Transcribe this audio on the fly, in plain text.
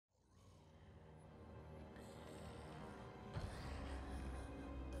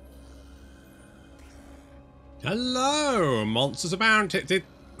Hello, monsters abound.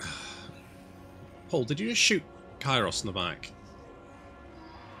 Paul, did you just shoot Kairos in the back?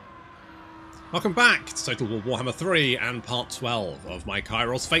 Welcome back to Total War Warhammer 3 and part 12 of my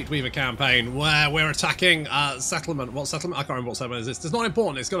Kairos Fateweaver campaign, where we're attacking settlement. What settlement? I can't remember what settlement it is. It's not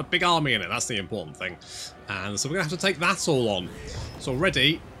important. It's got a big army in it. That's the important thing. And so we're going to have to take that all on. So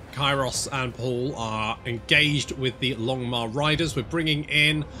already, Kairos and Paul are engaged with the Longmar Riders. We're bringing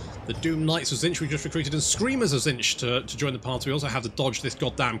in the Doom Knights of Tzeentch we just recruited and Screamers of Tzeentch to join the party. We also have to dodge this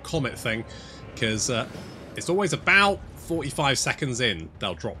goddamn comet thing because it's always about 45 seconds in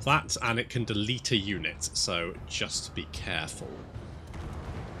they'll drop that and it can delete a unit, so just be careful.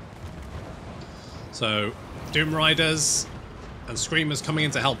 So Doom Riders and Screamers coming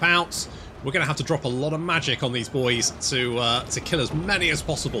in to help out. We're going to have to drop a lot of magic on these boys to kill as many as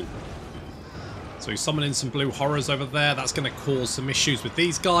possible. So we summon in some blue horrors over there. That's going to cause some issues with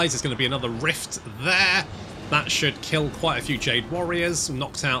these guys. There's going to be another rift there. That should kill quite a few Jade Warriors.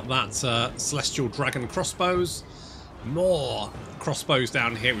 Knocked out that Celestial Dragon crossbows. More crossbows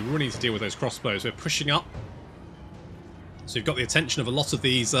down here. We really need to deal with those crossbows. We're pushing up. So you've got the attention of a lot of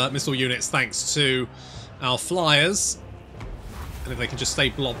these missile units thanks to our flyers. And if they can just stay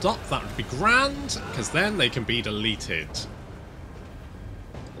blobbed up, that would be grand, because then they can be deleted.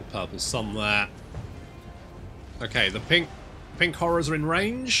 Little purple sun there. Okay, the pink horrors are in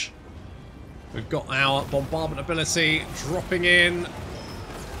range. We've got our bombardment ability dropping in.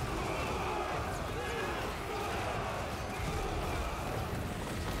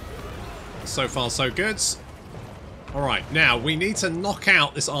 So far, so good. Alright, now we need to knock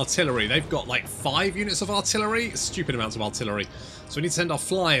out this artillery. They've got like 5 units of artillery. Stupid amounts of artillery. So we need to send our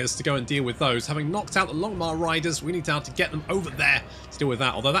flyers to go and deal with those. Having knocked out the Longmar Riders, we need now to get them over there to deal with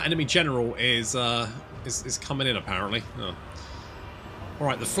that. Although that enemy general is coming in, apparently. Oh.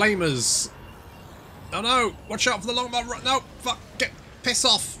 Alright, the Flamers. Oh no! Watch out for the Longmar. No! Fuck! Piss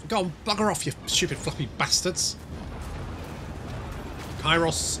off! Go on, bugger off, you stupid fluffy bastards.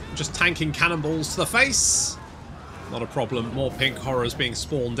 Kairos just tanking cannonballs to the face. Not a problem. More pink horrors being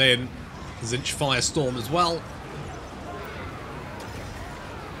spawned in. Tzeentch Firestorm as well.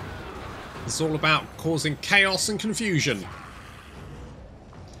 It's all about causing chaos and confusion.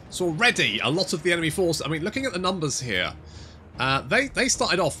 So already, a lot of the enemy force... I mean, looking at the numbers here, they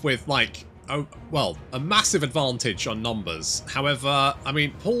started off with, like, a massive advantage on numbers. However, I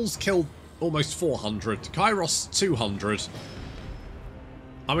mean, Paul's killed almost 400. Kairos, 200.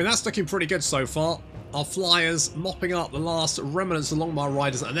 I mean, that's looking pretty good so far. Our flyers mopping up the last remnants of Longmar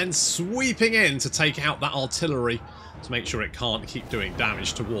Riders and then sweeping in to take out that artillery to make sure it can't keep doing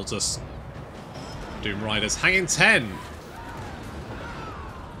damage towards us. Doom Riders hanging 10.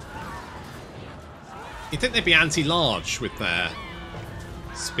 You'd think they'd be anti-large with their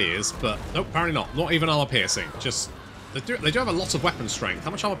spears, but nope, apparently not. Not even armor piercing. Just they do have a lot of weapon strength.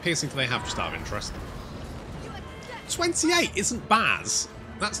 How much armor piercing do they have, just out of interest? 28 isn't bad.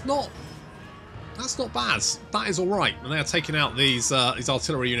 That's not bad. That is all right. And they are taking out these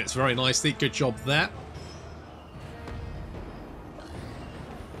artillery units very nicely. Good job there.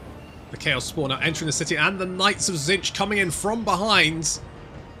 The Chaos Spawn now entering the city, and the Knights of Tzeentch coming in from behind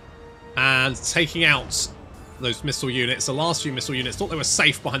and taking out those missile units. The last few missile units thought they were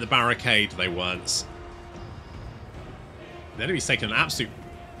safe behind the barricade. They weren't. The enemy's taken an absolute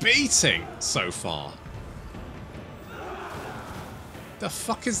beating so far. The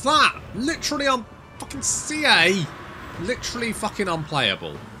fuck is that? Literally on fucking CA. Literally fucking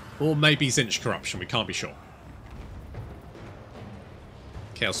unplayable. Or maybe Tzeentch corruption, we can't be sure.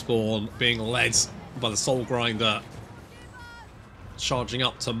 Chaos Spawn being led by the Soul Grinder. Charging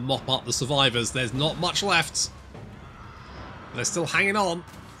up to mop up the survivors. There's not much left. They're still hanging on.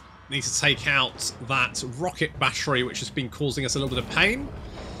 Need to take out that rocket battery, which has been causing us a little bit of pain.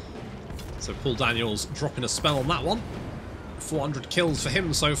 So Paul Daniels dropping a spell on that one. 400 kills for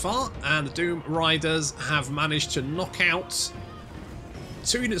him so far, and the Doom Riders have managed to knock out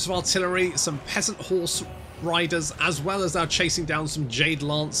 2 units of artillery, some peasant horse riders, as well as they're chasing down some Jade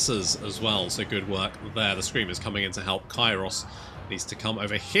Lancers as well. So good work there. The Screamers coming in to help. Kairos needs to come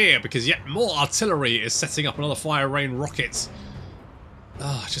over here because yet more artillery is setting up another fire rain rocket.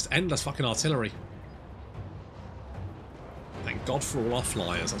 Ah, just endless fucking artillery. Thank God for all our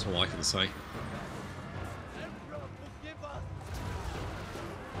flyers, that's all I can say.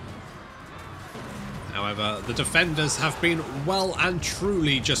 However, the defenders have been well and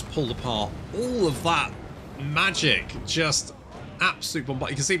truly just pulled apart. All of that magic, just absolute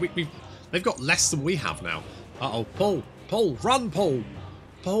bombard. You can see they've got less than we have now. Uh-oh, Paul, run,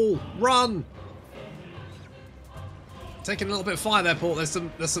 Paul, run! Taking a little bit of fire there, Paul. There's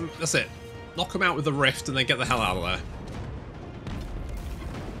some. That's it. Knock them out with the rift and then get the hell out of there.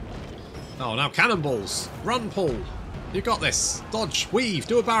 Oh, now cannonballs. Run, Paul. You got this. Dodge, weave,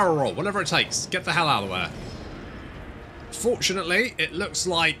 do a barrel roll, whatever it takes. Get the hell out of there. Fortunately, it looks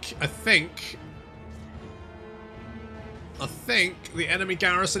like, I think the enemy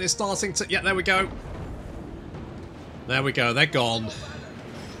garrison is starting to... Yeah, there we go. There we go, they're gone.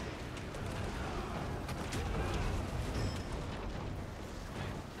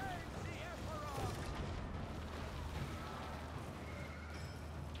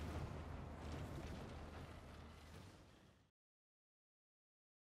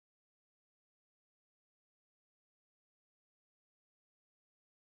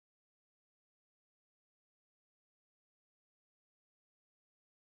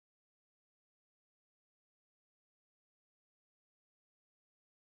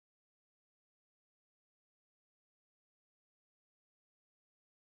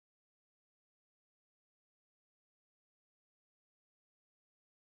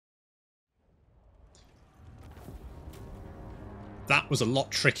 That was a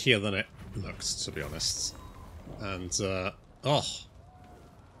lot trickier than it looked, to be honest. And, oh.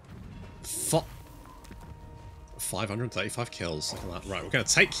 535 kills. Look at that. Right, we're going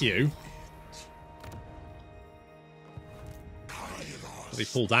to take you. Bloody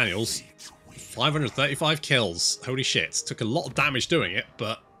Paul Daniels. 535 kills. Holy shit. Took a lot of damage doing it,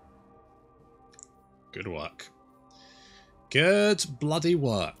 but... good work. Good bloody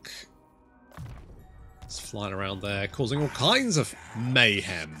work. It's flying around there, causing all kinds of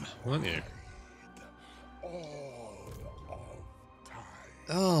mayhem, weren't you?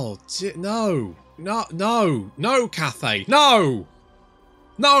 Oh, no. No, no. No, Cathay. No!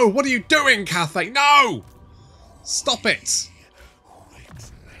 No, what are you doing, Cathay? No! Stop it!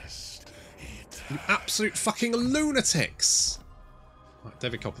 You absolute fucking lunatics! Right,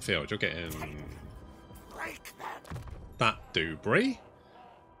 David Copperfield, you're getting... that debris.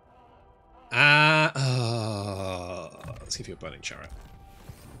 Let's give you a Burning Chariot.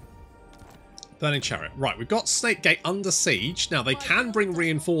 Burning Chariot. Right, we've got Snake Gate under siege. Now, they can bring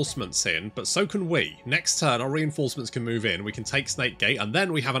reinforcements in, but so can we. Next turn, our reinforcements can move in. We can take Snake Gate, and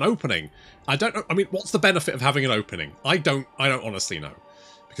then we have an opening. I don't know. I mean, what's the benefit of having an opening? I don't honestly know.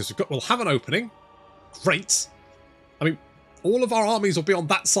 Because we'll have an opening. Great. I mean, all of our armies will be on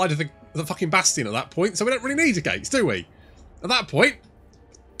that side of the fucking Bastion at that point, so we don't really need a gates, do we? At that point...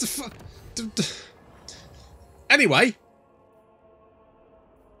 Anyway,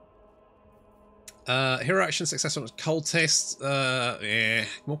 hero action success on cultist. Yeah,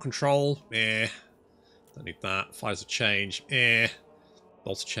 more control. Yeah, don't need that. Fires of change. Yeah,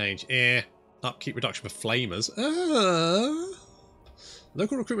 bolts of change. Yeah, upkeep reduction for flamers.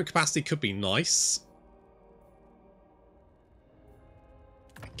 Local recruitment capacity could be nice.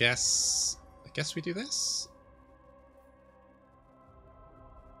 I guess we do this.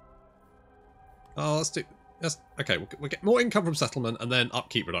 Oh, let's do... okay, we'll get more income from settlement and then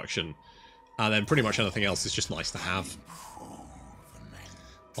upkeep reduction. And then pretty much anything else is just nice to have.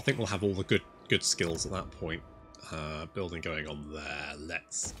 I think we'll have all the good skills at that point. Building going on there.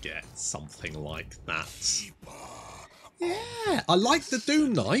 Let's get something like that. Yeah, I like the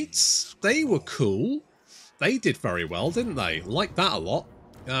Doom Knights. They were cool. They did very well, didn't they? Like that a lot.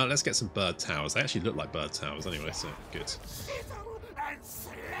 Let's get some bird towers. They actually look like bird towers anyway, so good.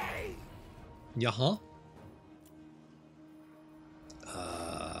 Yeah.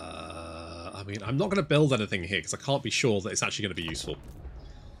 I mean, I'm not going to build anything here because I can't be sure that it's actually going to be useful.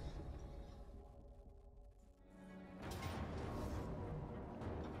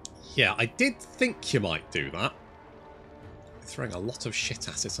 Yeah, I did think you might do that. You're throwing a lot of shit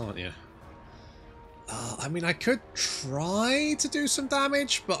at it, aren't you? I mean, I could try to do some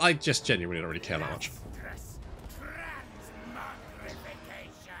damage, but I just genuinely don't really care that much.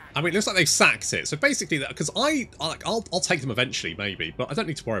 I mean, it looks like they've sacked it. So basically, because I'll take them eventually, maybe, but I don't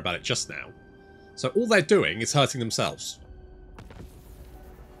need to worry about it just now. So all they're doing is hurting themselves.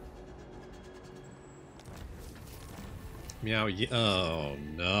 Meow. Oh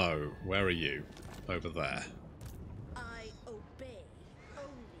no! Where are you? Over there. I obey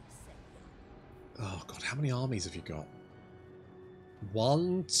only, Senor. Oh god, how many armies have you got?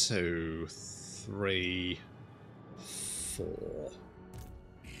 1, 2, 3, 4.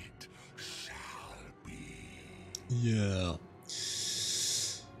 Yeah.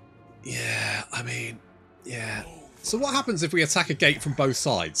 Yeah, I mean, yeah. So what happens if we attack a gate from both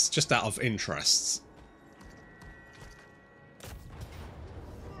sides, just out of interest?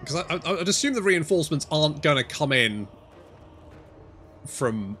 Because I'd assume the reinforcements aren't going to come in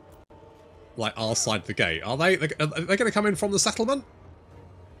from, like, our side of the gate, are they? Are they going to come in from the settlement?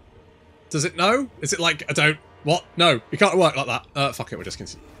 Does it know? Is it like, I don't... What? No, you can't work like that. Fuck it, we'll just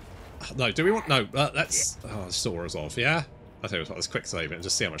continue. No, do we want... No, let's... Oh, Sora's off, yeah? I'll tell you what, let's quick save it and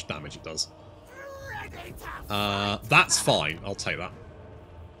just see how much damage it does. That's fine. I'll take that.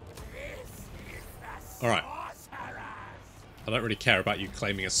 Alright. I don't really care about you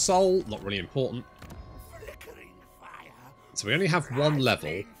claiming a soul. Not really important. So we only have one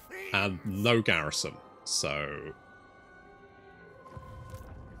level and no garrison. So...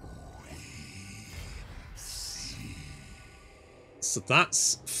 So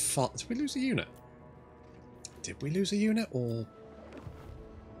that's fun. Did we lose a unit? Did we lose a unit or...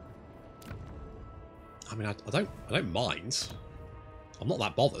 I mean, I don't mind. I'm not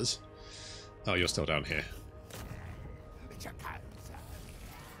that bothered. Oh, you're still down here.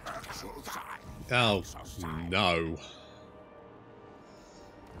 Oh, no.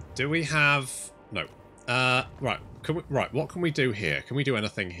 Do we have... No. Right. Right, what can we do here? Can we do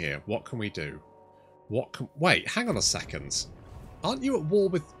anything here? What can we do? What can... Wait, hang on a second. Aren't you at war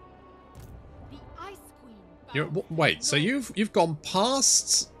with... The Ice Queen. You're at... Wait, so you've gone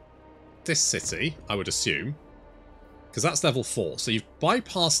past this city, I would assume. Because that's level 4. So you've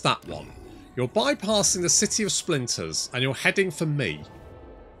bypassed that one. You're bypassing the City of Splinters, and you're heading for me.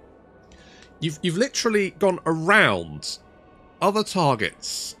 You've literally gone around other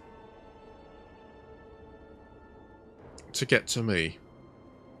targets to get to me.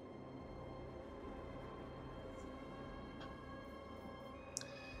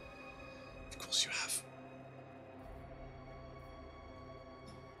 Of course you have.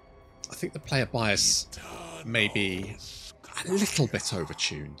 I think the player bias may be a little bit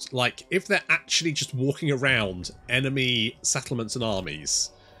overtuned. Like, if they're actually just walking around enemy settlements and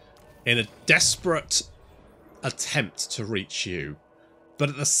armies in a desperate attempt to reach you, but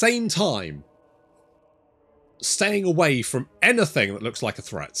at the same time staying away from anything that looks like a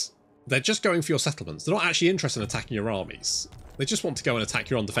threat. They're just going for your settlements. They're not actually interested in attacking your armies. They just want to go and attack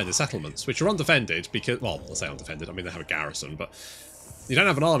your undefended settlements, which are undefended because, well, I'll say undefended, I mean they have a garrison, but you don't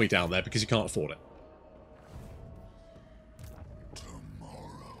have an army down there because you can't afford it.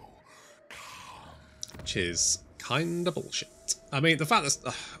 Which is kind of bullshit. I mean, the fact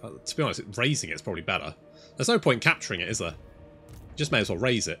that, to be honest, raising it is probably better. There's no point capturing it, is there? You just may as well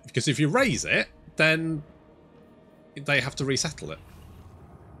raise it. Because if you raise it, then they have to resettle it.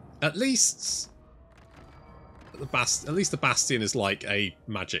 At least the Bastion is like a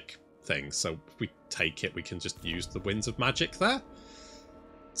magic thing. So if we take it, we can just use the Winds of Magic there.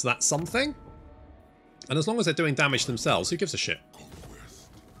 So that's something. And as long as they're doing damage themselves, who gives a shit?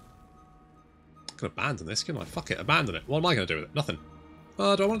 I can abandon this, can I? Fuck it, abandon it. What am I going to do with it? Nothing. Do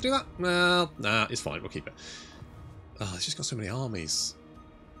I want to do that? Well, nah, it's fine. We'll keep it. Oh, it's just got so many armies.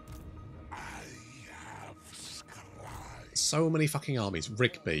 So many fucking armies.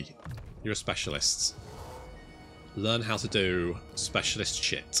 Rigby, you're a specialist. Learn how to do specialist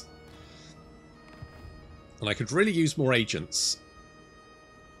shit. And I could really use more agents.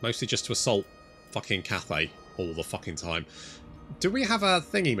 Mostly just to assault fucking Cathay all the fucking time. Do we have a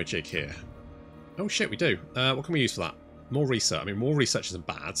thingy-majig here? Oh shit, we do. What can we use for that? More research. I mean, more research isn't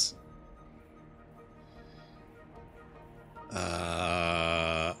bad.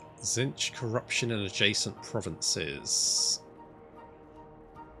 Tzeentch corruption in adjacent provinces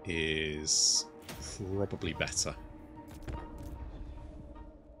is probably better.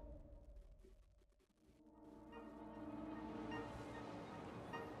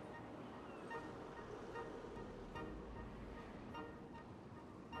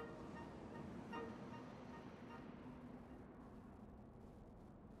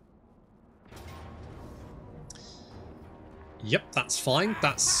 Yep, that's fine.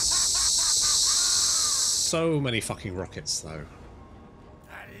 That's so many fucking rockets, though.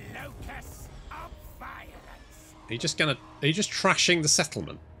 Are you just trashing the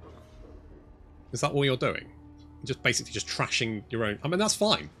settlement? Is that what you're doing? You're just basically just trashing your own. I mean, that's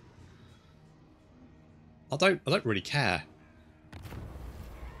fine. I don't really care.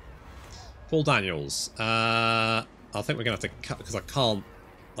 Paul Daniels. I think we're gonna have to cut because I can't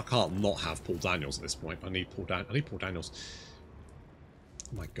not have Paul Daniels at this point. I need Paul Daniels.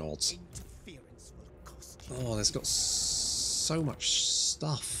 Oh my god. Oh, there's got so much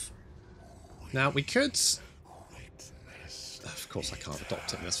stuff. Now, we could... Of course I can't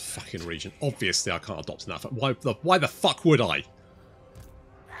adopt it in this fucking region. Obviously I can't adopt in that. Why the fuck would I?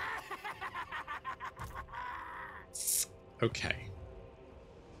 Okay.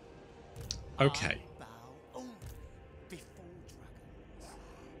 Okay.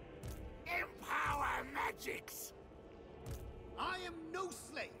 Empower magics. I am no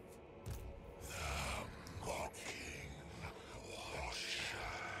slave. The mocking washer.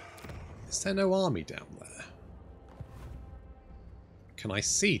 Is there no army down there? Can I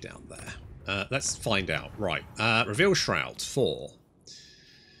see down there? Let's find out. Right. Reveal Shroud 4.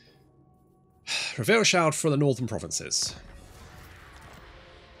 Reveal Shroud for the northern provinces.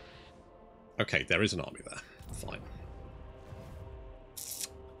 Okay, there is an army there. Fine.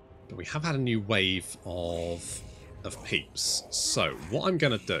 But we have had a new wave of peeps. So, what I'm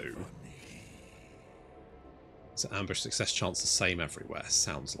going to do... is ambush success chance the same everywhere.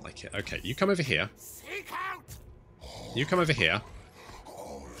 Sounds like it. Okay, you come over here. You come over here.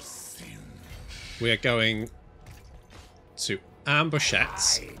 We are going to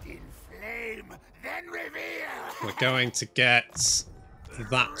ambushette. We're going to get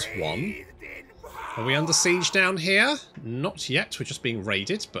that one. Are we under siege down here? Not yet. We're just being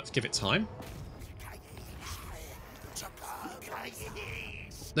raided, but give it time.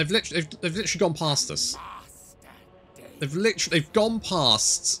 They've literally gone past us. They've gone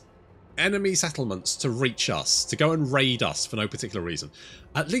past enemy settlements to reach us, to go and raid us for no particular reason.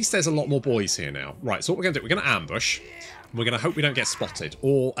 At least there's a lot more boys here now. Right, so what we're going to do, we're going to ambush. We're going to hope we don't get spotted,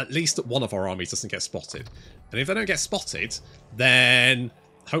 or at least that one of our armies doesn't get spotted. And if they don't get spotted, then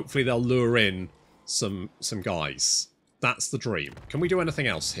hopefully they'll lure in some guys. That's the dream. Can we do anything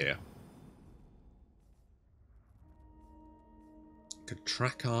else here? Could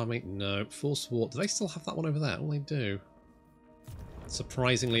track army? No. Force war. Do they still have that one over there? Oh, they do.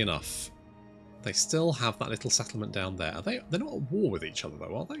 Surprisingly enough. They still have that little settlement down there. Are they're not at war with each other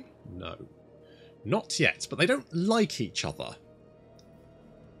though, are they? No. Not yet, but they don't like each other.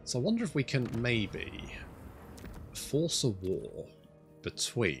 So I wonder if we can maybe force a war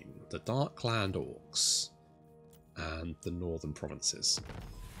between the Darkland Orcs and the northern provinces.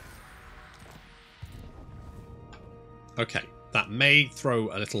 Okay, that may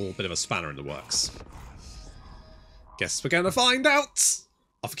throw a little bit of a spanner in the works. Guess we're going to find out.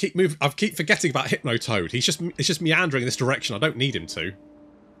 I keep forgetting about Hypnotoad. He's just meandering in this direction. I don't need him to.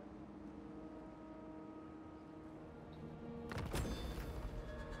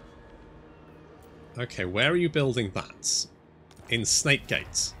 Okay, where are you building that? In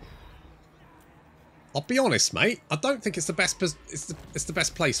Snakegate. I'll be honest, mate. I don't think it's the best. It's the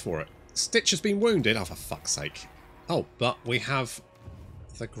best place for it. Stitch has been wounded. Oh, for fuck's sake! Oh, but we have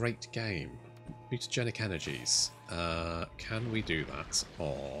the great game, mutagenic energies. Can we do that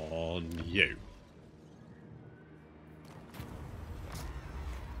on you?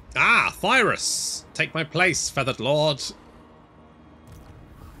 Ah, Thyrus! Take my place, feathered lord.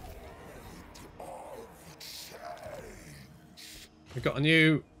 We've got a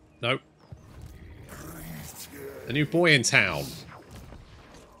new... Nope. A new boy in town.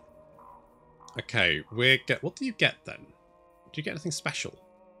 Okay, what do you get then? Do you get anything special?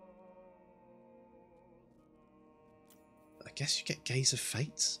 I guess you get Gaze of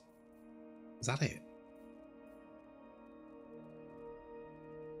Fate? Is that it?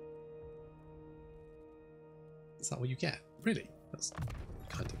 Is that what you get? Really? That's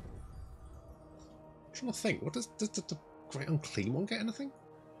kind of... I'm trying to think. What does the Great Unclean one get anything?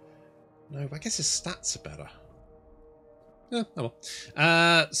 No, but I guess his stats are better. Yeah, oh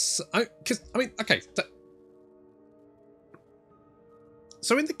well. Okay.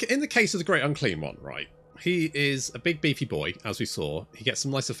 So in the case of the Great Unclean one, right? He is a big beefy boy, as we saw. He gets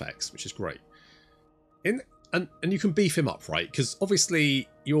some nice effects, which is great. And you can beef him up, right? Because obviously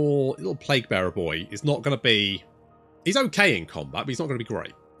your little Plague Bearer boy is not going to be... He's okay in combat, but he's not going to be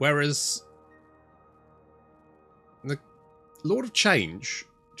great. Whereas the Lord of Change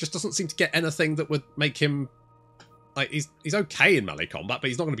just doesn't seem to get anything that would make him... Like, he's okay in melee combat, but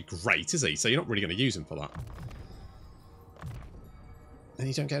he's not going to be great, is he? So you're not really going to use him for that. And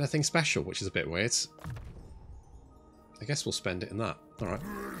you don't get anything special, which is a bit weird. I guess we'll spend it in that. Alright.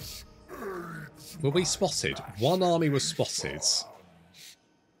 Were we spotted? One army was spotted.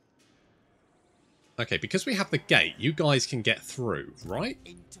 Okay, because we have the gate, you guys can get through, right?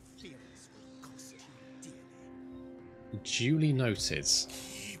 Duly noted.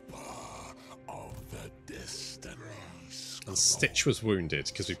 And Stitch was wounded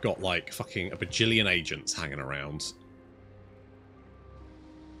because we've got like fucking a bajillion agents hanging around.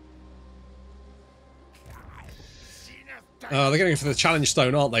 They're going for the challenge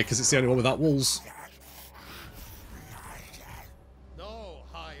stone, aren't they? Because it's the only one without walls. No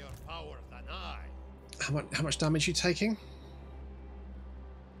higher power than I. How much damage are you taking?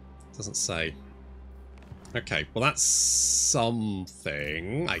 Doesn't say. Okay, well that's something,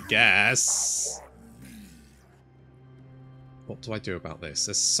 I guess. What do I do about this?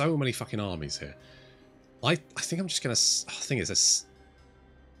 There's so many fucking armies here. I think I'm just gonna... The thing is, there's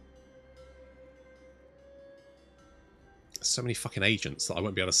so many fucking agents that I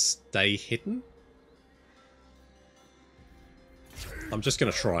won't be able to stay hidden. I'm just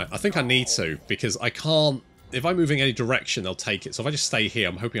going to try it. I think I need to, because I can't... If I'm moving any direction, they'll take it. So if I just stay here,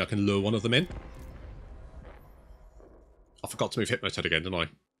 I'm hoping I can lure one of them in. I forgot to move Hypnotoad again, didn't I?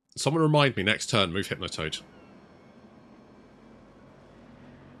 Someone remind me next turn, move Hypnotoad.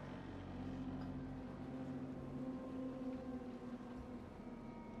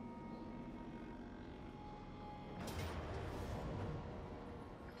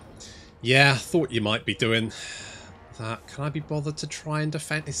 Yeah, thought you might be doing that. Can I be bothered to try and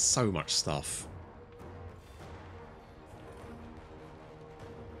defend? There's so much stuff.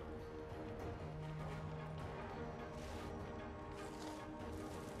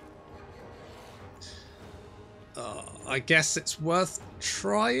 I guess it's worth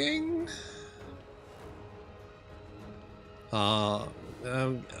trying. I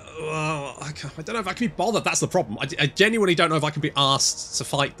don't know if I can be bothered. That's the problem. I genuinely don't know if I can be asked to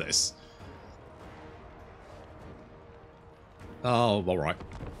fight this. Oh, all right.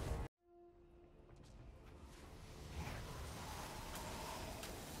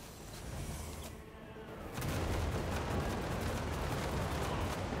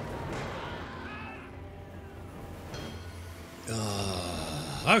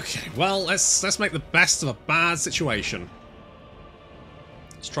 Okay, well, let's make the best of a bad situation.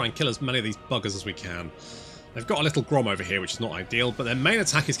 Let's try and kill as many of these buggers as we can. They've got a little Grom over here, which is not ideal, but their main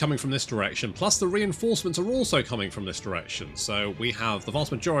attack is coming from this direction, plus the reinforcements are also coming from this direction. So we have the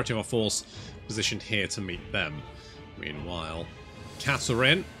vast majority of our force positioned here to meet them. Meanwhile,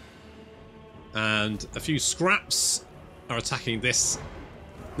 Cathay and a few scraps are attacking this.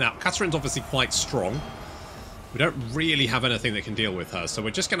 Now, Catherine's obviously quite strong. We don't really have anything that can deal with her, so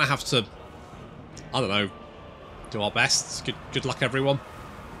we're just going to have to, I don't know, do our best. Good luck, everyone.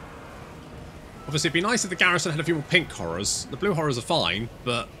 Obviously, it'd be nice if the garrison had a few more pink horrors. The blue horrors are fine,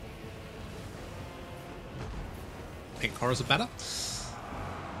 but pink horrors are better.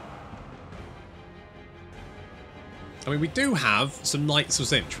 I mean, we do have some Knights of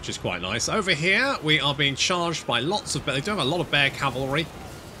Tzeentch, which is quite nice. Over here, we are being charged by lots of... They do have a lot of bear cavalry.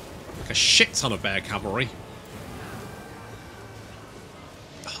 Like a shit ton of bear cavalry.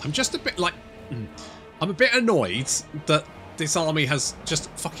 I'm just a bit like... I'm a bit annoyed that this army has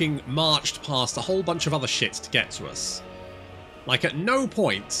just fucking marched past a whole bunch of other shit to get to us. Like, at no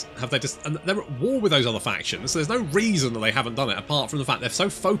point have they just... And they're at war with those other factions, so there's no reason that they haven't done it, apart from the fact they're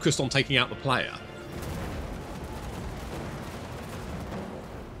so focused on taking out the player.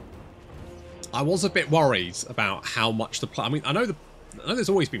 I was a bit worried about how much the player... I mean, I know there's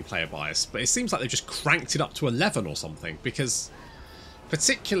always been player bias, but it seems like they've just cranked it up to 11 or something, because...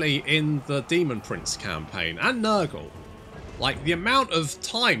 Particularly in the Demon Prince campaign, and Nurgle, like, the amount of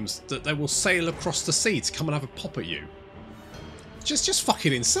times that they will sail across the sea to come and have a pop at you. Just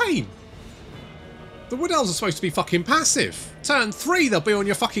fucking insane. The Wood Elves are supposed to be fucking passive. Turn 3, they'll be on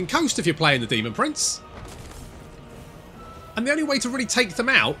your fucking coast if you're playing the Demon Prince. And the only way to really take them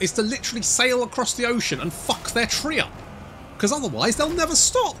out is to literally sail across the ocean and fuck their tree up. Because otherwise they'll never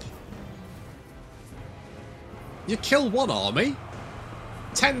stop. You kill one army,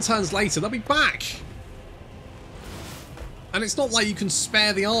 10 turns later, they'll be back. And it's not like you can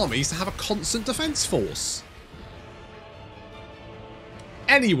spare the armies to have a constant defence force.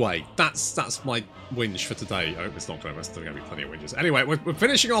 Anyway, that's my whinge for today. I hope it's not going to... There's going to be plenty of whinges. Anyway, we're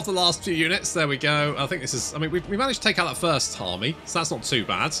finishing off the last few units. There we go. I think this is... I mean, we managed to take out that first army, so that's not too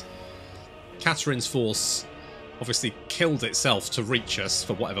bad. Catherine's force obviously killed itself to reach us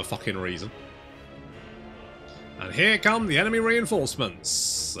for whatever fucking reason. And here come the enemy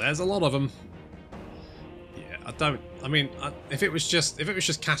reinforcements. There's a lot of them. Yeah, I mean, if it was just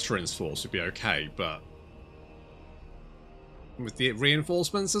Catherine's force, it'd be okay, but with the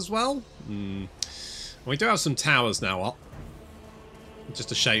reinforcements as well. We do have some towers now up.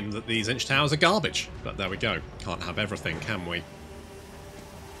 Just a shame that these inch towers are garbage, but there we go. Can't have everything, can we?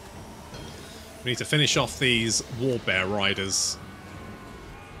 We need to finish off these Warbear Riders.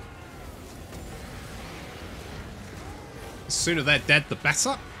 The sooner they're dead, the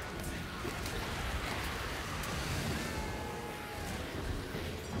better.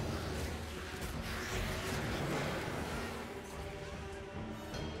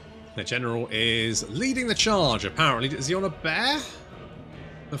 The general is leading the charge, apparently. Is he on a bear?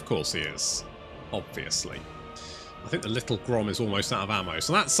 Of course he is. Obviously. I think the little Grom is almost out of ammo,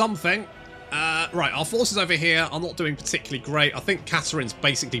 so that's something. Right, our forces over here are not doing particularly great. I think Catherine's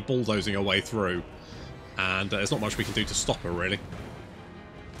basically bulldozing her way through. And there's not much we can do to stop her, really.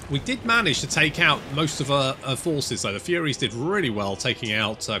 We did manage to take out most of her forces, though. The Furies did really well, taking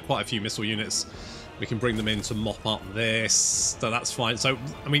out quite a few missile units We can bring them in to mop up this, so that's fine. So,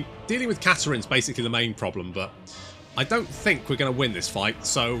 I mean, dealing with Catherine's basically the main problem, but I don't think we're going to win this fight,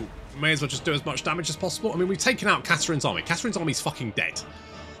 so may as well just do as much damage as possible. I mean, we've taken out Catherine's army. Catherine's army's fucking dead.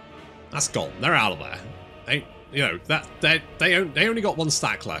 That's gone. They're out of there. They, you know, they only got one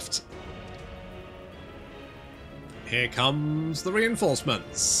stack left. Here comes the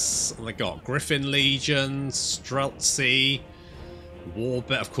reinforcements. They got Griffin Legion, Streltsy,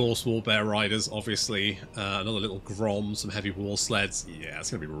 of course, Warbear Riders, obviously. Another little Grom, some heavy war sleds. Yeah,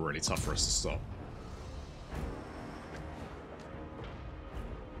 it's going to be really tough for us to stop.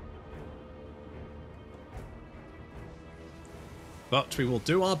 But we will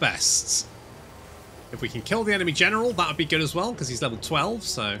do our best. If we can kill the enemy general, that would be good as well, because he's level 12,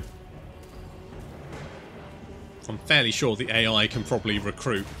 so... I'm fairly sure the AI can probably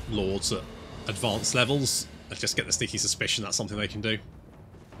recruit lords at advanced levels. I just get the sneaky suspicion that's something they can do.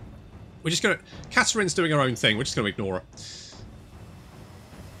 We're just going to... Catherine's doing her own thing. We're just going to ignore her.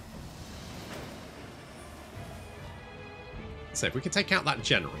 So if we can take out that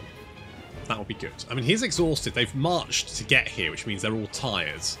general, that would be good. I mean, he's exhausted. They've marched to get here, which means they're all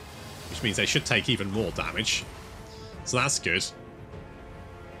tired. Which means they should take even more damage. So that's good.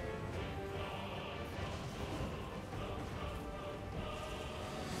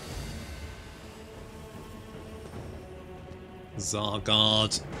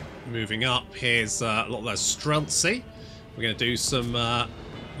 Zargard moving up. Here's a lot of those Streltsy. We're going to do some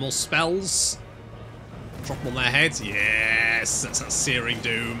more spells. Drop them on their heads. Yes, that's that Searing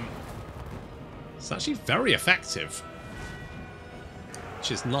Doom. It's actually very effective,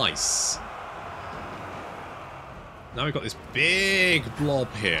 which is nice. Now we've got this big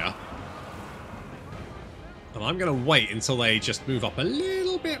blob here. And I'm going to wait until they just move up a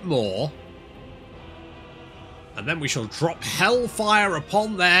little bit more. And then we shall drop hellfire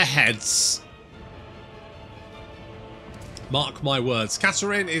upon their heads. Mark my words.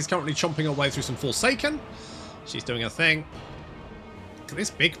 Catherine is currently chomping her way through some Forsaken. She's doing her thing. Look at this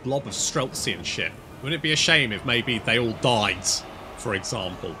big blob of Streltsy and shit. Wouldn't it be a shame if maybe they all died, for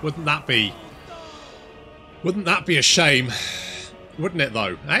example? Wouldn't that be a shame? Wouldn't it,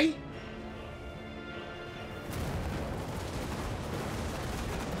 though? Eh?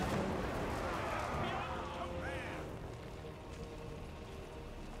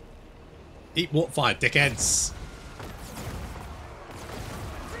 Eat what fire, dickheads.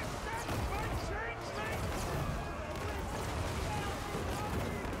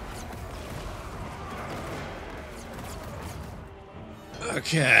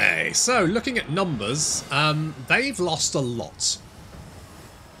 Okay, so looking at numbers, they've lost a lot.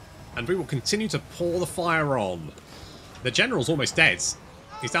 And we will continue to pour the fire on. The general's almost dead.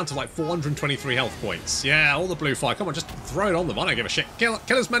 He's down to like 423 health points. Yeah, all the blue fire. Come on, just throw it on them. I don't give a shit. Kill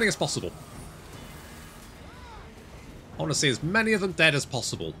as many as possible. I want to see as many of them dead as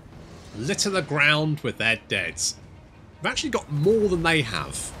possible. Litter the ground with their deads. We've actually got more than they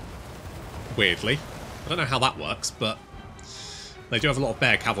have. Weirdly. I don't know how that works, but they do have a lot of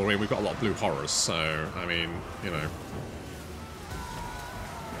bear cavalry and we've got a lot of blue horrors, so, I mean, you know.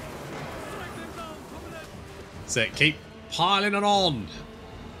 That's it. Keep piling it on.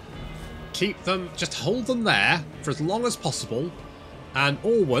 Keep them, just hold them there for as long as possible. And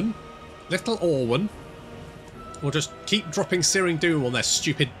Orwen, little Orwen, will just keep dropping Searing Doom on their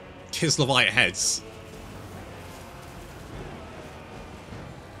stupid Kislevite heads.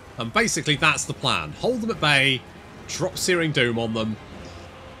 And basically that's the plan. Hold them at bay, drop Searing Doom on them.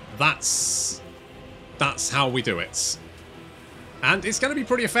 That's how we do it. And it's going to be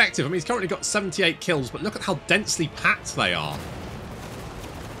pretty effective. I mean, he's currently got 78 kills, but look at how densely packed they are.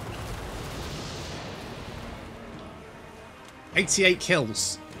 $88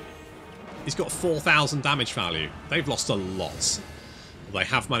 kills. He's got 4,000 damage value. They've lost a lot. They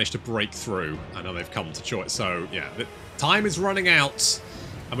have managed to break through. I know they've come to choice. So, yeah, the time is running out.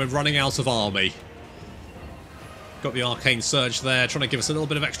 And we're running out of army. Got the Arcane Surge there, trying to give us a little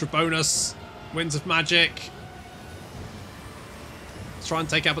bit of extra bonus. Winds of Magic. Let's try and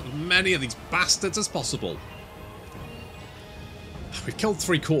take out as many of these bastards as possible. We've killed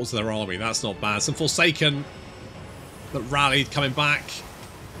 3/4 of their army. That's not bad. Some Forsaken that rallied coming back.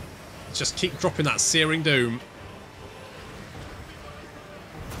 Just keep dropping that Searing Doom.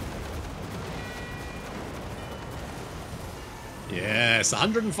 Yes,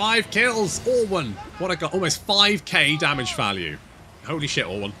 105 kills. Orwen. What I got? Almost 5k damage value. Holy shit,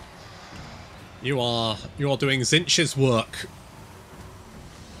 Orwen. You are doing Tzeentch's work.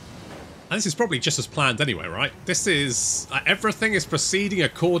 And this is probably just as planned anyway, right? This is... everything is proceeding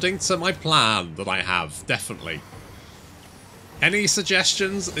according to my plan that I have, definitely. Any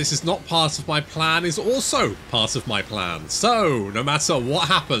suggestions? This is not part of my plan is also part of my plan. So, no matter what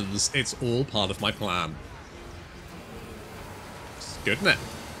happens, it's all part of my plan. It's good, isn't it?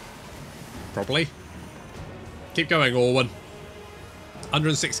 Probably. Keep going, Orwen.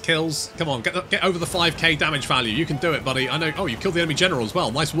 106 kills. Come on, get over the 5k damage value. You can do it, buddy. I know. Oh, you killed the enemy general as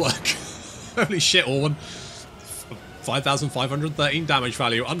well. Nice work. Holy shit, Orwen. 5,513 damage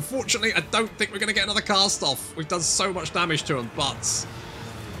value. Unfortunately, I don't think we're going to get another cast off. We've done so much damage to them, but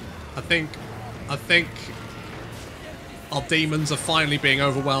I think our demons are finally being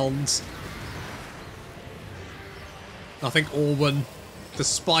overwhelmed. I think Orwen,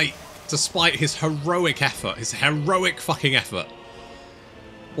 despite his heroic effort, his heroic fucking effort,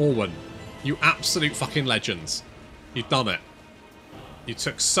 Orwen, you absolute fucking legends. You've done it. You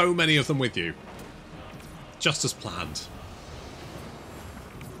took so many of them with you. Just as planned.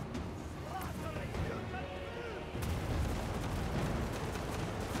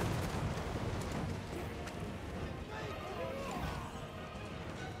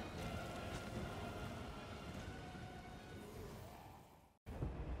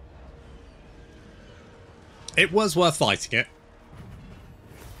 It was worth fighting it.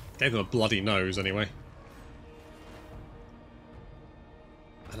 Gave them a bloody nose anyway.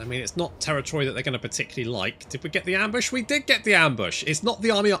 And I mean, it's not territory that they're going to particularly like. Did we get the ambush? We did get the ambush. It's not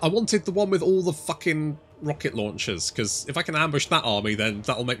the army. I wanted the one with all the fucking rocket launchers, because if I can ambush that army, then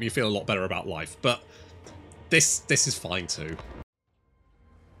that'll make me feel a lot better about life. But this is fine too.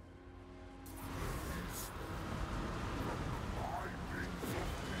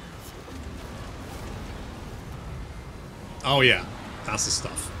 Oh yeah, that's the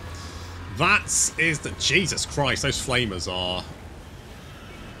stuff. That is the... Jesus Christ, those flamers are...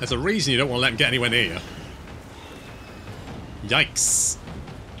 There's a reason you don't want to let them get anywhere near you. Yikes.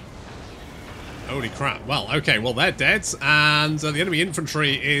 Holy crap. Well, okay, well, they're dead, and the enemy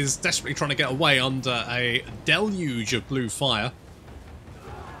infantry is desperately trying to get away under a deluge of blue fire.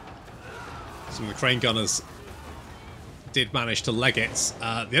 Some of the crane gunners did manage to leg it.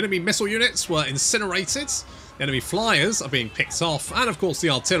 The enemy missile units were incinerated. The enemy flyers are being picked off, and of course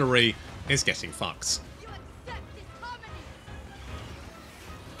the artillery is getting fucked.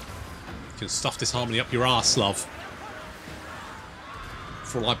 You can stuff this harmony up your arse, love.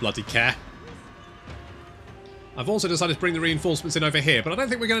 For all I bloody care. I've also decided to bring the reinforcements in over here, but I don't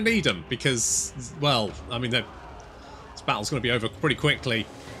think we're going to need them because, well, I mean, this battle's going to be over pretty quickly.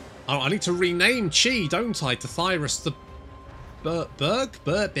 Oh, I need to rename Chi, don't I, to Thyris the Borg?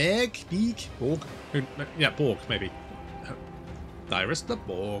 Yeah, Borg, maybe. Thyris the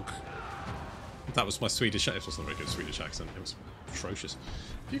Borg. That was my Swedish accent. It wasn't a very good Swedish accent. It was atrocious.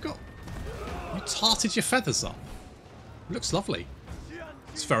 You tarted your feathers up. It looks lovely.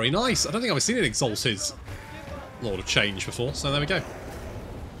 It's very nice. I don't think I've seen an exalted Lord of Change before, so there we go.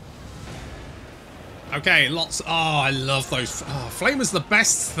 Okay, lots... Oh, I love those... Oh, Flamer's the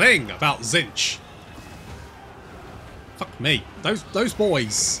best thing about Tzeentch. Fuck me. Those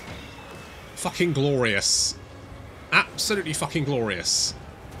boys. Fucking glorious. Absolutely fucking glorious.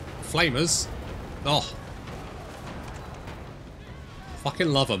 Flamers. Oh. Fucking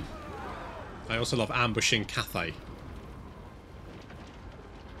love them. I also love ambushing Cathay.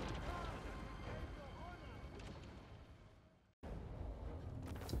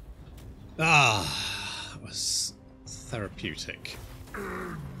 Ah, that was therapeutic.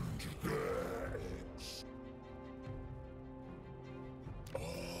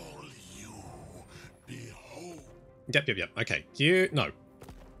 All you behold. Yep. Okay, no.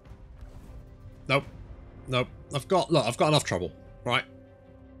 Nope. I've got enough trouble, right?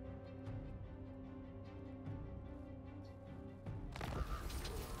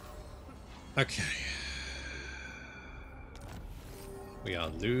 Okay. We are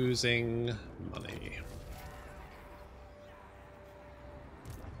losing money.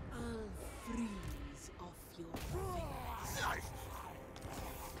 I'll freeze off your fingers.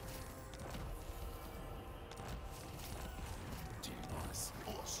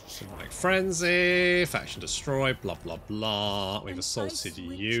 Symbolic Frenzy, Faction Destroy, blah blah blah. We've assaulted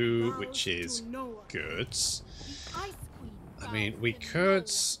you, which is good. I mean, we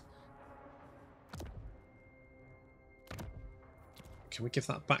could... Can we give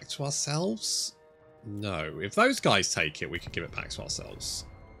that back to ourselves? No. If those guys take it, we could give it back to ourselves.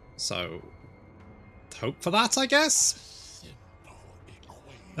 So, hope for that, I guess?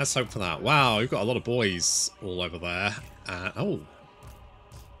 Let's hope for that. Wow, we've got a lot of boys all over there. Oh.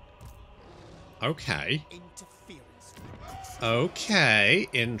 Okay. Okay,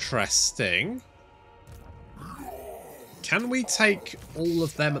 interesting. Can we take all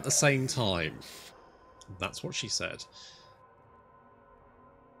of them at the same time? That's what she said.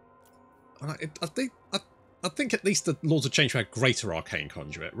 I think at least the Lords of Change had greater arcane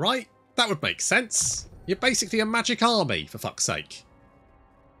conduit, right? That would make sense. You're basically a magic army, for fuck's sake.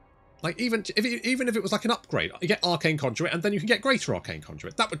 Like, even if it was like an upgrade, you get arcane conduit and then you can get greater arcane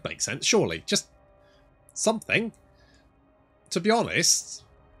conduit. That would make sense, surely. Just something. To be honest,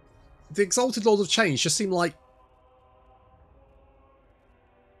 the Exalted Lords of Change just seem like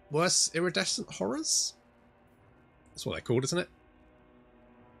worse iridescent horrors? That's what they're called, isn't it?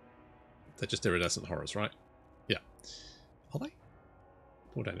 They're just iridescent horrors, right? Yeah. Are they?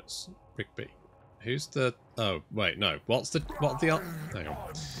 Paul Daniels. Rigby. Who's the... Oh, wait, no. What are the... Hang on.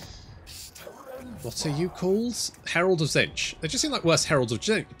 What are you called? Herald of Tzeentch. They just seem like worse Heralds of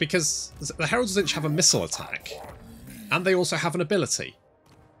Tzeentch, because the Heralds of Tzeentch have a missile attack, and they also have an ability.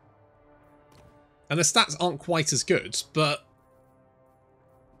 And their stats aren't quite as good, but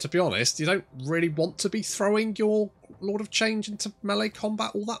to be honest, you don't really want to be throwing your Lord of Change into melee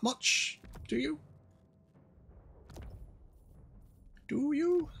combat all that much, do you? Do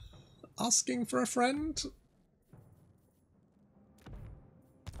you? Asking for a friend?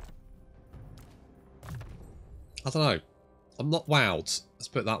 I don't know. I'm not wowed. Let's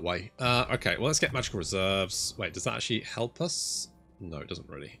put it that way. Okay, well, let's get magical reserves. Wait, does that actually help us? No, it doesn't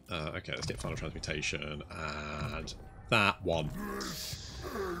really. Okay, let's get final transmutation and that one.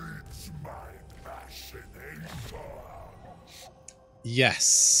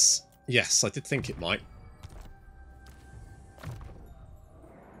 Yes. Yes, I did think it might.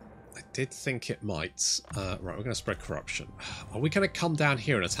 I did think it might. Right, we're going to spread corruption. Are we going to come down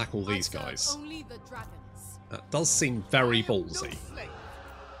here and attack all these guys? Only the dragons. That does seem very ballsy.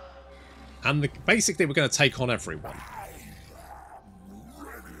 And basically we're going to take on everyone.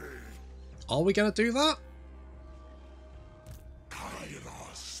 Are we going to do that?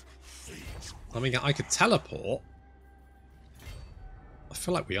 I mean, I could teleport. I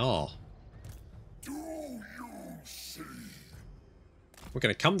feel like we are. We're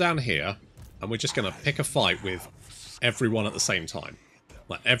going to come down here, and we're just going to pick a fight with everyone at the same time.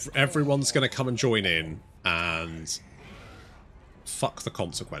 Like, everyone's going to come and join in, and fuck the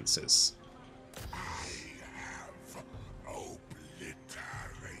consequences.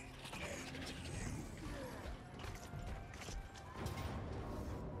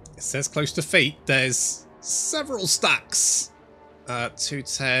 It says close to feet. There's several stacks.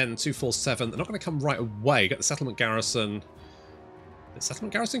 210, 247. They're not going to come right away. Get the settlement garrison. The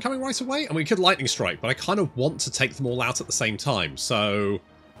settlement garrison coming right away? And we could lightning strike, but I kind of want to take them all out at the same time. So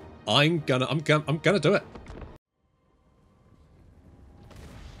I'm gonna do it.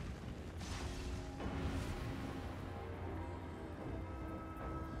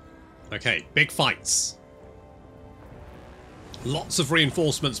 Okay, big fights. Lots of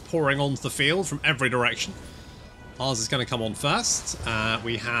reinforcements pouring onto the field from every direction. Ours is going to come on first.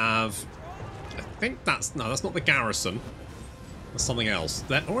 We have... I think that's... No, that's not the garrison. That's something else.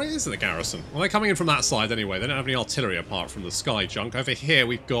 Or is it the garrison? Well, they're coming in from that side anyway. They don't have any artillery apart from the sky junk. Over here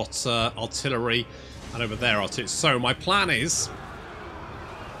we've got artillery, and over there artillery. So my plan is...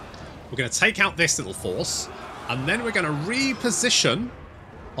 we're going to take out this little force, and then we're going to reposition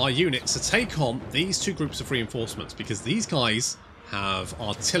our units to take on these two groups of reinforcements, because these guys have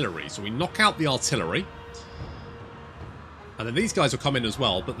artillery. So we knock out the artillery, and then these guys will come in as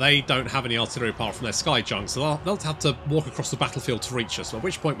well, but they don't have any artillery apart from their sky junk, so they'll have to walk across the battlefield to reach us, at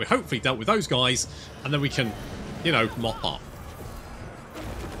which point we're hopefully dealt with those guys, and then we can, you know, mop up.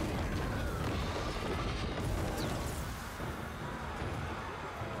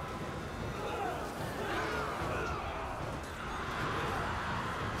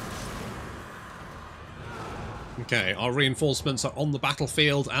 Okay, our reinforcements are on the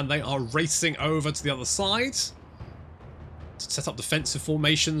battlefield, and they are racing over to the other side to set up defensive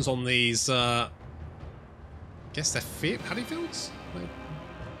formations on these, I guess they're paddy fields?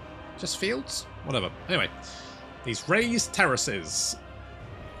 Just fields? Whatever. Anyway, these raised terraces.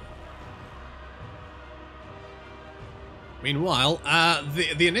 Meanwhile,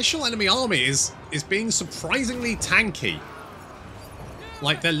 the initial enemy army is being surprisingly tanky.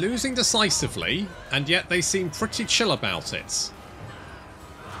 Like, they're losing decisively, and yet they seem pretty chill about it.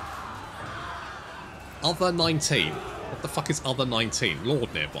 Other 19. What the fuck is other 19?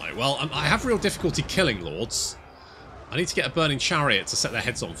 Lord nearby. Well, I have real difficulty killing lords. I need to get a burning chariot to set their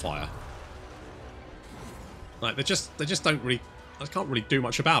heads on fire. Like, they just don't really... I can't really do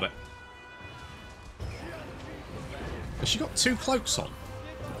much about it. Has she got 2 cloaks on?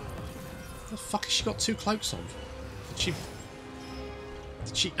 What the fuck has she got 2 cloaks on?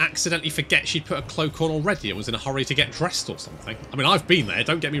 Did she accidentally forget she'd put a cloak on already and was in a hurry to get dressed or something? I mean, I've been there,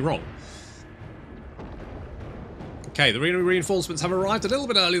 don't get me wrong. Okay, the reinforcements have arrived a little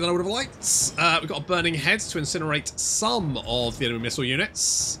bit earlier than I would have liked. We've got a burning head to incinerate some of the enemy missile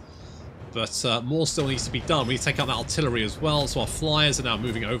units. But more still needs to be done. We need to take out that artillery as well. So our flyers are now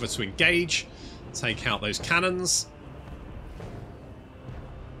moving over to engage. Take out those cannons.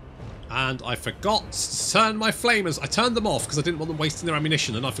 And I forgot to turn my flamers. I turned them off because I didn't want them wasting their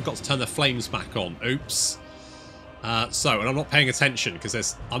ammunition. And I forgot to turn their flames back on. Oops. And I'm not paying attention because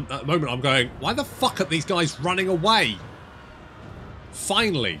at the moment I'm going, why the fuck are these guys running away?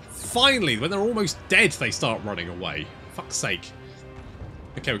 Finally, when they're almost dead, they start running away. Fuck's sake.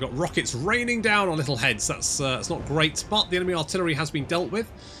 Okay, we've got rockets raining down on little heads. That's not great, but the enemy artillery has been dealt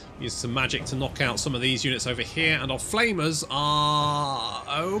with. Use some magic to knock out some of these units over here, and our flamers are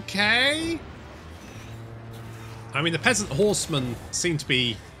okay. I mean, the peasant horsemen seem to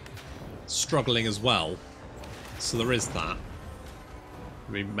be struggling as well. So there is that.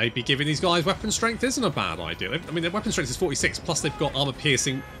 I mean, maybe giving these guys weapon strength isn't a bad idea. I mean, their weapon strength is 46, plus they've got armor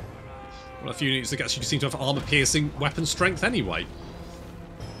piercing. Well, a few units that actually seem to have armor piercing weapon strength anyway.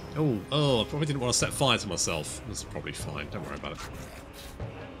 Oh, I probably didn't want to set fire to myself. That's probably fine. Don't worry about it.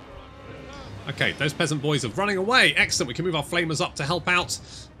 Okay, those peasant boys are running away. Excellent. We can move our flamers up to help out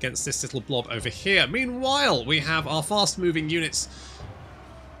against this little blob over here. Meanwhile, we have our fast-moving units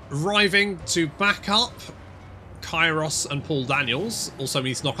arriving to back up Kairos and Paul Daniels. Also, we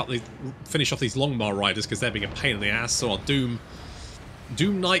need to finish off these Longmar riders because they're being a pain in the ass. So our Doom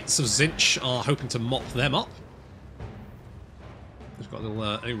Knights of Tzeentch are hoping to mop them up. We've got a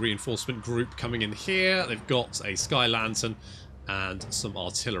little reinforcement group coming in here. They've got a Sky Lantern and some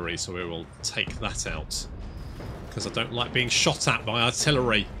artillery, so we will take that out because I don't like being shot at by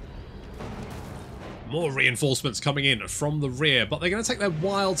artillery. More reinforcements coming in from the rear, but they're going to take their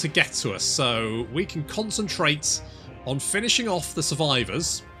while to get to us, so we can concentrate on finishing off the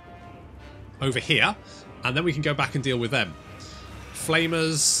survivors over here, and then we can go back and deal with them.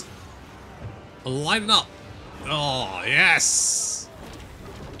 Flamers, line up. Oh, yes!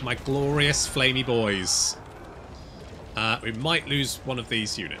 My glorious flamey boys. We might lose one of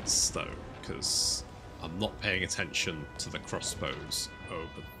these units, though, because I'm not paying attention to the crossbows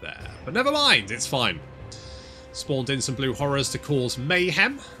over there. But never mind, it's fine. Spawned in some blue horrors to cause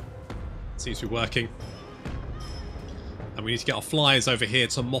mayhem. Seems to be working. And we need to get our flyers over here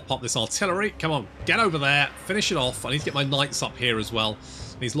to mop up this artillery. Come on, get over there, finish it off. I need to get my knights up here as well.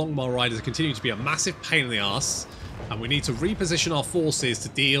 These Longmar riders are continuing to be a massive pain in the ass. And we need to reposition our forces to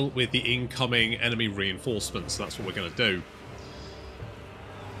deal with the incoming enemy reinforcements. So that's what we're going to do.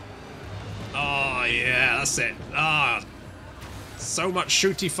 Oh, yeah, that's it. Ah, so much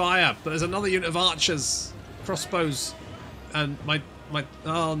shooty fire. But there's another unit of archers, crossbows, and my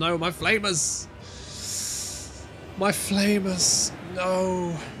oh no, my flamers. My flamers.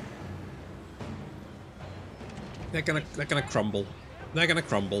 No. They're gonna crumble. They're gonna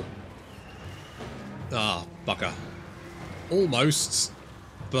crumble. Ah, bugger. Almost,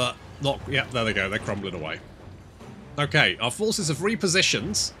 but not. Yeah, there they go. They're crumbling away. Okay, our forces have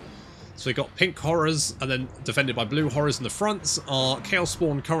repositioned. So we've got pink horrors and then defended by blue horrors in the front. Our Chaos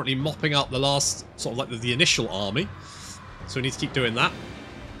Spawn currently mopping up the last, sort of like the initial army. So we need to keep doing that.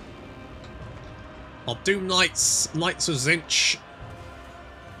 Our Doom Knights, Knights of Tzeentch,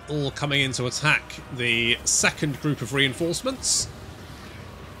 all coming in to attack the second group of reinforcements.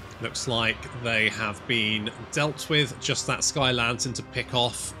 Looks like they have been dealt with. Just that Sky Lantern to pick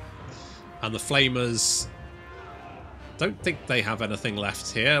off. And the Flamers, don't think they have anything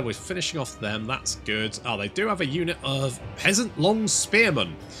left here. We're finishing off them. That's good. Oh, they do have a unit of Peasant Long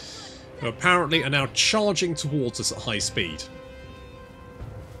Spearmen, who apparently are now charging towards us at high speed.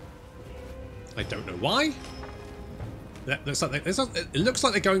 I don't know why. It looks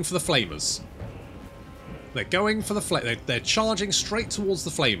like they're going for the Flamers. They're going for the they're charging straight towards the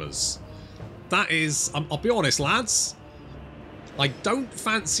Flamers. That is, I'll be honest, lads. I don't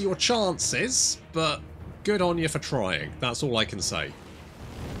fancy your chances, but good on you for trying. That's all I can say.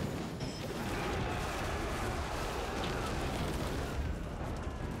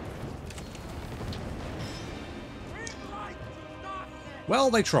 Well,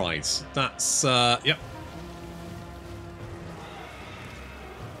 they tried. That's, yep.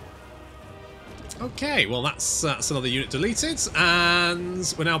 Okay, well that's another unit deleted,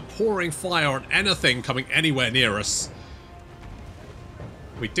 and we're now pouring fire on anything coming anywhere near us.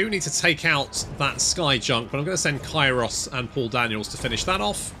 We do need to take out that sky junk, but I'm going to send Kairos and Paul Daniels to finish that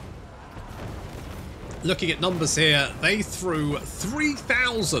off. Looking at numbers here, they threw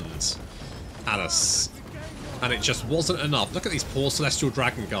 3,000 at us, and it just wasn't enough. Look at these poor Celestial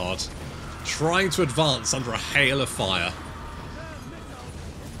Dragon Guard trying to advance under a hail of fire.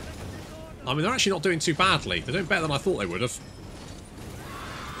 I mean, they're actually not doing too badly. They're doing better than I thought they would have.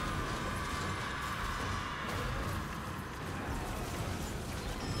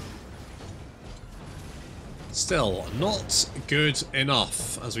 Still, not good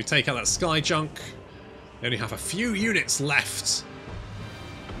enough. As we take out that sky junk, they only have a few units left.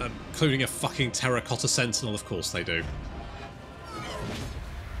 Including a fucking terracotta sentinel, of course they do.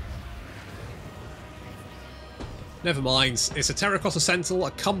 Never mind, it's a terracotta sentinel,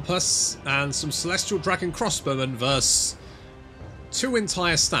 a compass, and some celestial dragon crossbowmen versus 2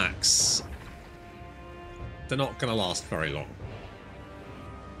 entire stacks. They're not going to last very long.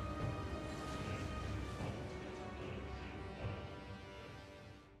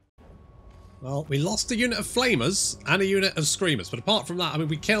 Well, we lost a unit of flamers and a unit of screamers, but apart from that, I mean,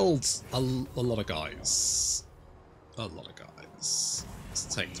 we killed a lot of guys. A lot of guys. Let's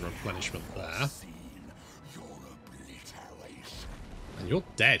take the replenishment there. And you're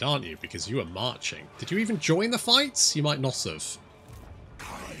dead, aren't you? Because you were marching. Did you even join the fights? You might not have.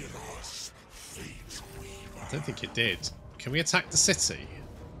 Kairos Fateweaver. I don't think you did. Can we attack the city?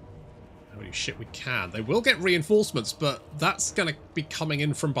 Holy shit, we can. They will get reinforcements, but that's going to be coming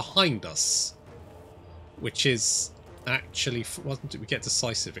in from behind us. Which is actually... Well, we get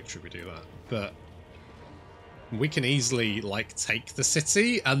decisive victory if we do that. But we can easily, like, take the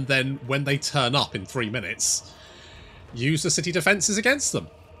city, and then when they turn up in 3 minutes, use the city defences against them.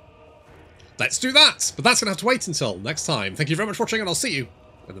 Let's do that! But that's going to have to wait until next time. Thank you very much for watching, and I'll see you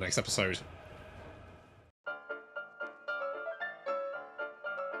in the next episode.